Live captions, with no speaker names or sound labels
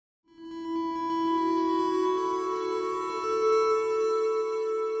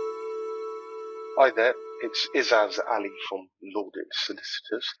Hi there, it's Izaz Ali from Laudit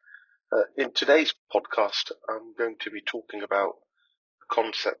Solicitors. In today's podcast, I'm going to be talking about the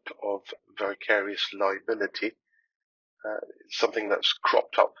concept of vicarious liability. It's something that's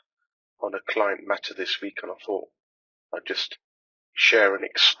cropped up on a client matter this week, and I thought I'd just share and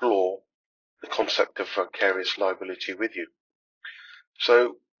explore the concept of vicarious liability with you.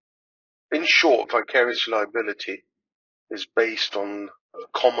 So, in short, vicarious liability is based on a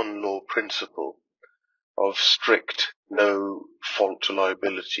common law principle of strict no-fault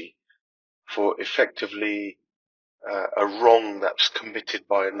liability for effectively a wrong that's committed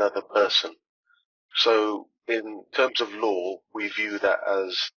by another person. So in terms of law, we view that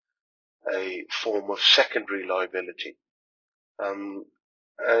as a form of secondary liability.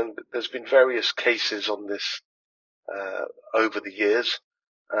 And there's been various cases on this over the years,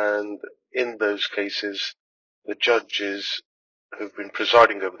 and in those cases, the judges who've been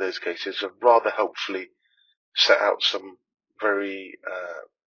presiding over those cases have rather helpfully set out some very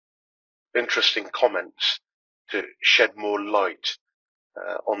interesting comments to shed more light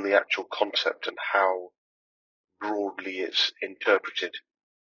on the actual concept and how broadly it's interpreted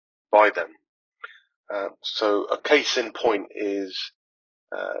by them. So a case in point is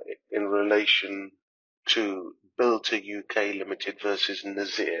in relation to Builder UK Limited versus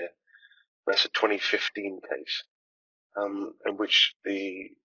Nazir. That's a 2015 case in which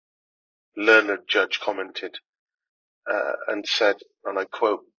the learned judge commented and said, and I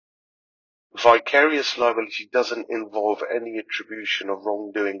quote, "Vicarious liability doesn't involve any attribution of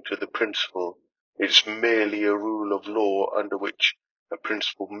wrongdoing to the principal. It's merely a rule of law under which a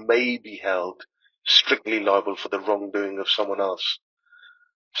principal may be held strictly liable for the wrongdoing of someone else."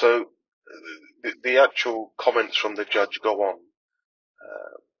 So the actual comments from the judge go on.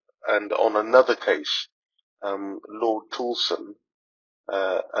 And on another case, Lord Toulson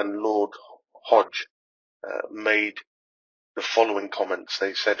and Lord Hodge made the following comments.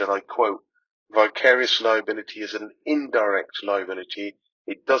 They said, and I quote, "Vicarious liability is an indirect liability.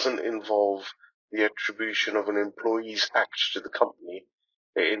 It doesn't involve the attribution of an employee's acts to the company.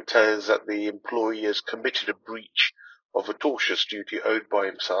 It entails that the employee has committed a breach of a tortious duty owed by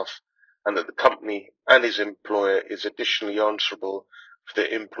himself, and that the company and his employer is additionally answerable for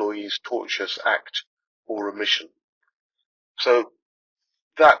the employee's tortious act or omission." So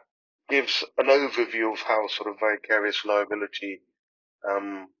that gives an overview of how sort of vicarious liability,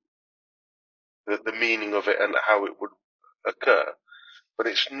 the meaning of it and how it would occur. But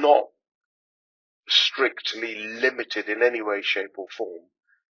it's not strictly limited in any way, shape or form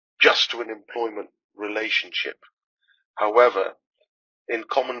just to an employment relationship. However, in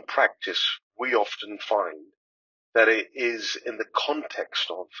common practice, we often find that it is in the context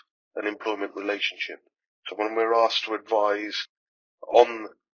of an employment relationship. So when we're asked to advise on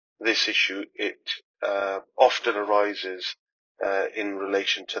this issue, it often arises in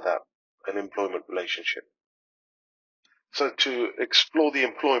relation to that, an employment relationship. So to explore the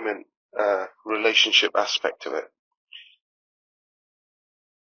employment relationship aspect of it,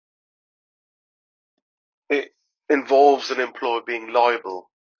 it involves an employer being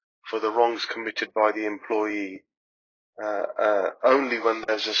liable for the wrongs committed by the employee only when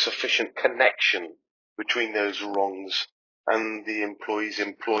there's a sufficient connection between those wrongs and the employee's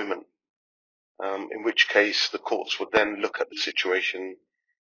employment, in which case the courts would then look at the situation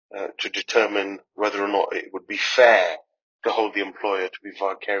to determine whether or not it would be fair to hold the employer to be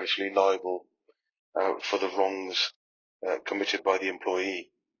vicariously liable for the wrongs committed by the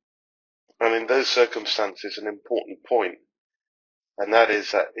employee. And in those circumstances, an important point, and that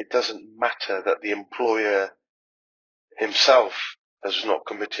is that it doesn't matter that the employer himself has not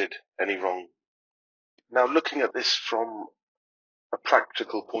committed any wrong. Now, looking at this from a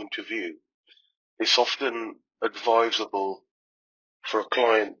practical point of view, it's often advisable for a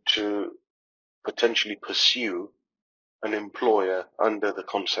client to potentially pursue an employer under the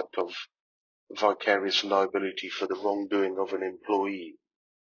concept of vicarious liability for the wrongdoing of an employee.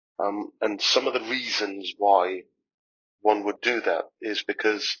 And some of the reasons why one would do that is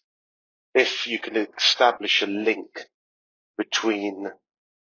because if you can establish a link between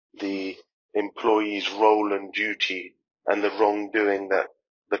the employee's role and duty and the wrongdoing that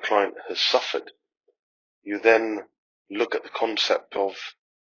the client has suffered, you then look at the concept of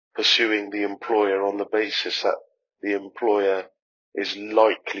pursuing the employer on the basis that the employer is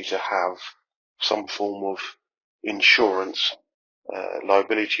likely to have some form of insurance,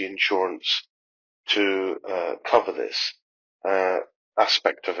 liability insurance, to cover this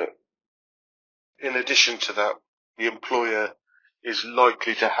aspect of it. In addition to that, the employer is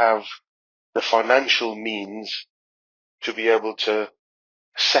likely to have the financial means to be able to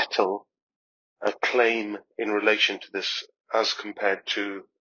settle a claim in relation to this as compared to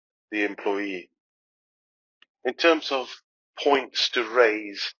the employee. In terms of points to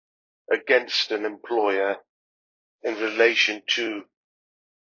raise against an employer in relation to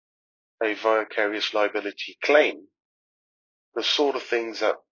a vicarious liability claim, the sort of things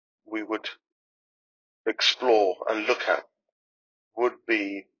that we would explore and look at would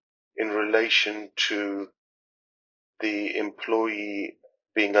be in relation to the employee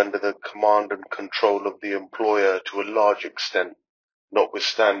being under the command and control of the employer to a large extent,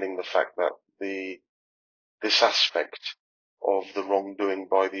 notwithstanding the fact that this aspect of the wrongdoing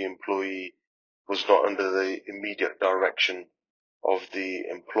by the employee was not under the immediate direction of the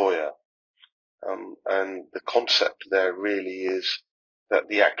employer. And the concept there really is that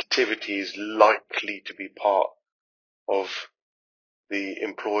the activity is likely to be part of the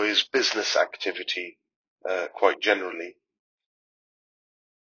employer's business activity, quite generally.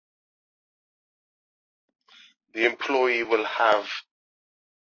 The employee will have,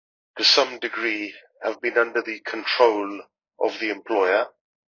 to some degree, have been under the control of the employer.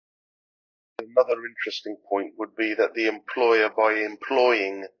 Another interesting point would be that the employer, by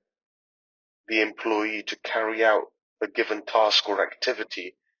employing the employee to carry out a given task or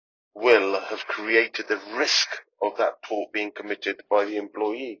activity, will have created the risk of that tort being committed by the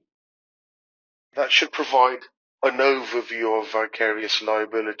employee. That should provide an overview of vicarious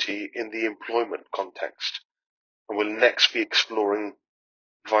liability in the employment context. And we'll next be exploring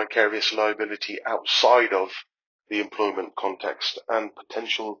vicarious liability outside of the employment context and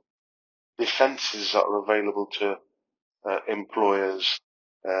potential defenses that are available to employers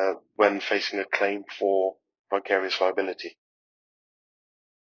when facing a claim for vicarious liability.